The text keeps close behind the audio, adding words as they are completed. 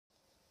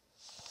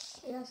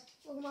Hey guys,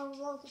 welcome to my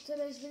vlog. For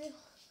today's video,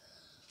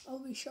 I'll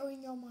be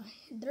showing y'all my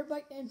dirt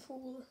bike and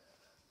four-wheeler.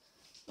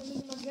 Let me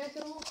get my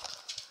jacket on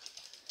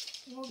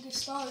and we'll get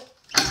started.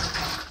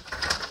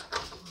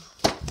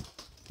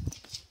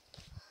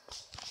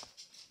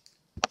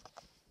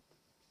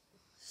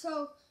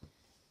 So,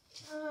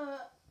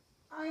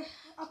 I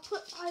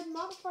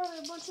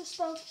modified a bunch of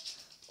stuff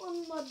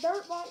on my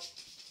dirt bike.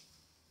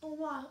 On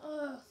my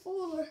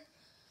four-wheeler,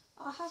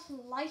 I have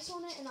some lights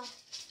on it, and I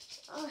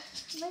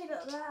made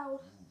it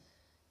loud.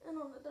 And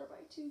on the dirt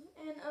bike too.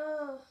 And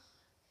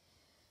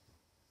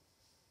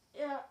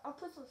yeah, I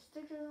put some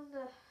stickers on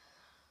the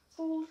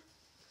fold.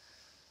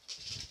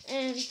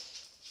 And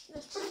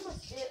that's pretty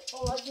much it.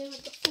 All I did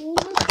with the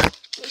folder.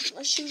 Put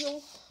my shoes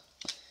on.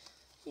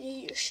 You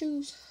need your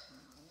shoes.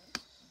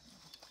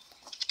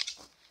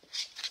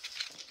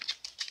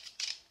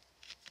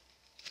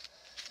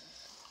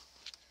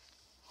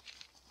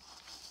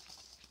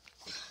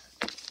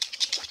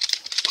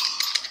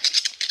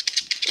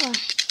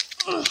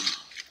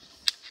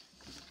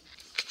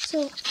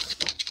 So,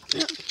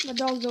 my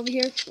dog's over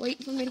here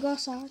waiting for me to go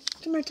outside.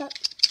 Come here, Tuck.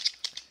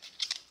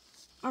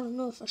 I don't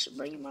know if I should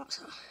bring him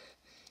outside.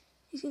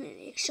 He's gonna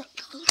need a shot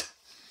collar.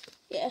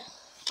 Yeah,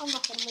 I'm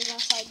not gonna bring him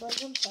outside,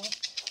 but I'm sorry.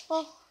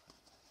 Well,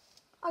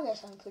 I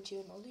guess I can put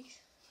you in a leash.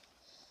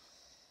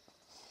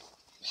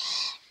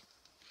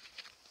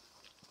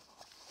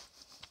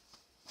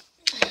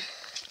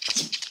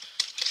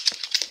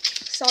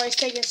 Sorry it's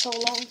taking so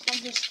long. I'm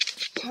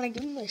just trying to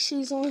get my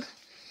shoes on.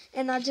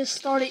 And I just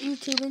started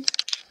YouTubing.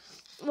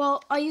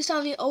 Well, I used to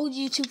have an old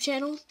YouTube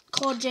channel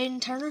called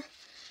Jaden Turner.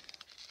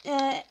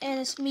 And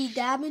it's me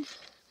dabbing.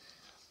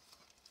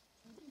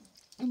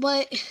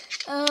 But,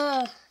 it's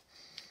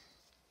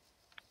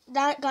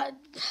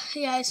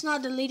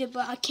not deleted,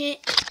 but I can't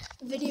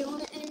video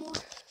on it anymore.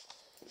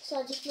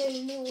 So I just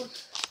made a new one.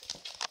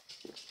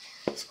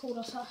 It's cold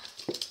outside.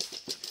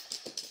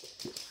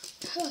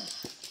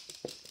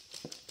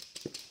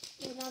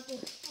 And I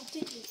think the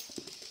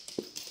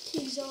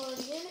keys are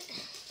already in it.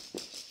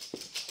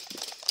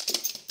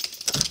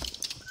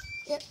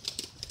 Yep,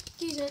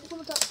 keys in it. Come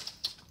on, Tucker.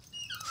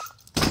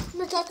 Come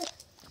here, Tucker.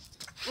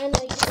 I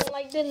know you don't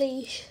like the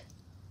leash.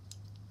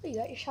 You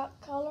got your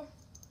shock collar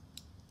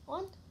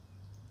on?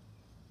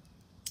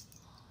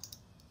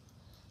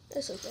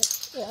 It's okay.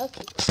 Yeah, I'll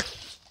keep it.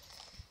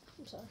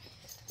 I'm sorry.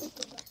 Let's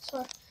go back.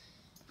 Sorry.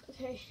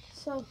 Okay,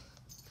 so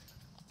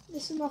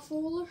this is my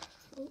folder.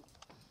 Oh,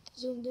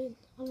 zoomed in.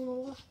 I don't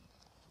know why.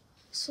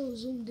 It's so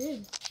zoomed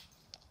in.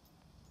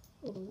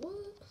 Oh,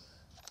 what?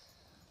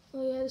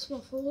 Oh yeah, this is my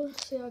folder.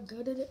 See, I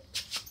gutted it.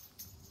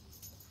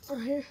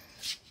 Right here.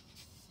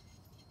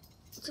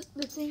 Took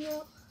the thing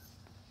out.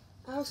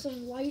 I have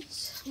some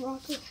lights,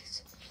 rock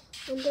lights,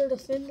 under the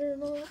fender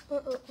and all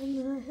that.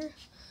 Under right here.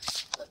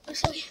 I'll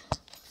show you.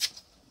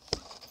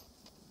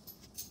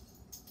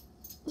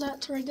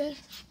 That's right there.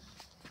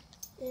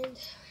 And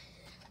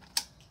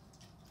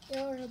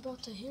y'all are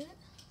about to hear it.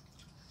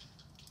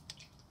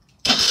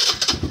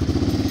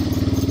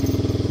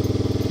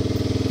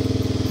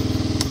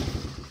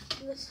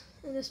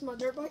 And this is my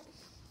dirt bike.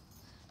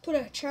 Put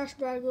a trash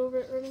bag over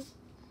it right now.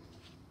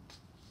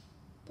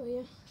 But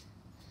yeah,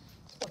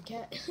 it's my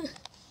cat.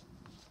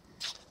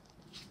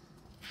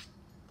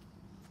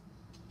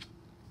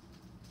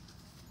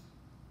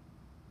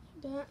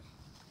 That.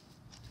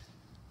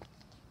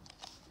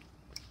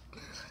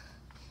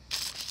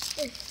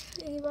 If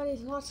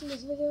anybody's watching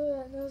this video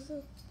that knows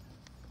it,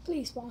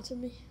 please sponsor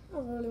me. I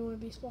really want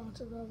to be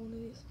sponsored by one of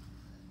these.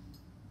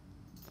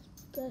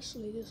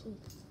 Especially this one.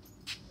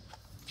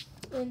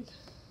 And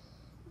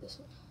this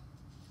one.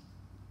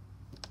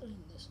 And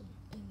this one.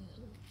 And this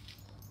one.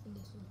 And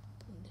this one.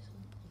 And this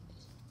one.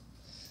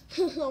 And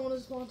this one. I want to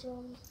sponsor all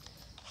of this.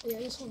 Yeah,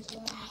 this one's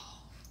loud.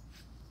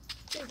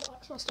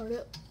 Watch, I'll start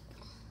it.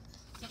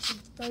 Got some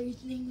furry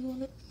things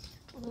on it.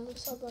 On the other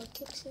side by a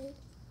kickstand.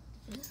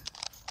 Yeah.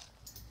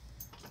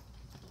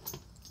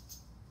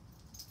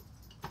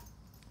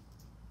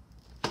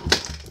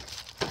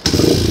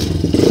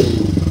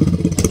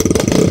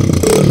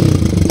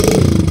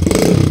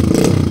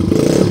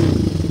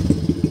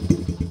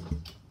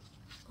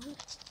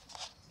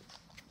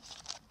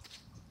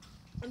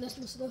 And that's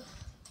my stuff.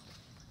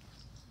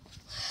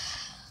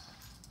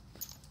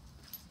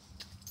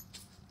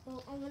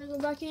 Well, I'm gonna go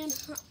back in.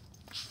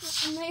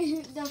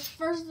 The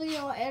first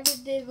video I ever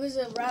did was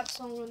a rap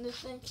song on this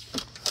thing.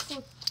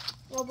 So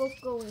we'll both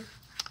go in.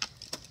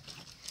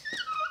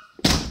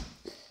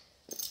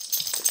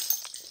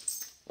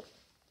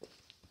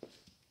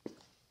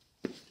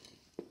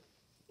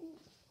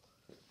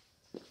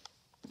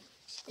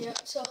 Yeah,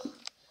 so.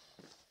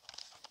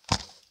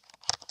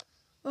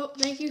 Well,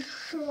 thank you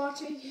for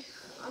watching.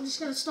 I'm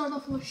just gonna start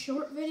off with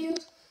short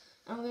videos.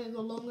 I'm gonna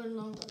go longer and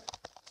longer.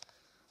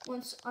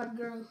 Once I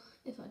grow,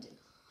 if I do.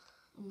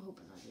 I'm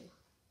hoping I do.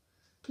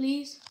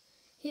 Please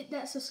hit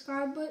that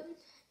subscribe button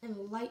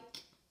and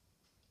like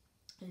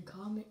and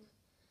comment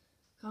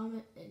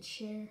and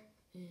share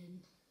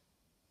and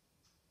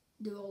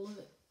do all of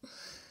it.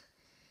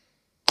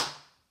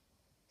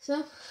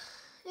 So,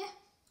 yeah.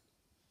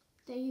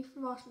 Thank you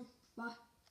for watching. Bye.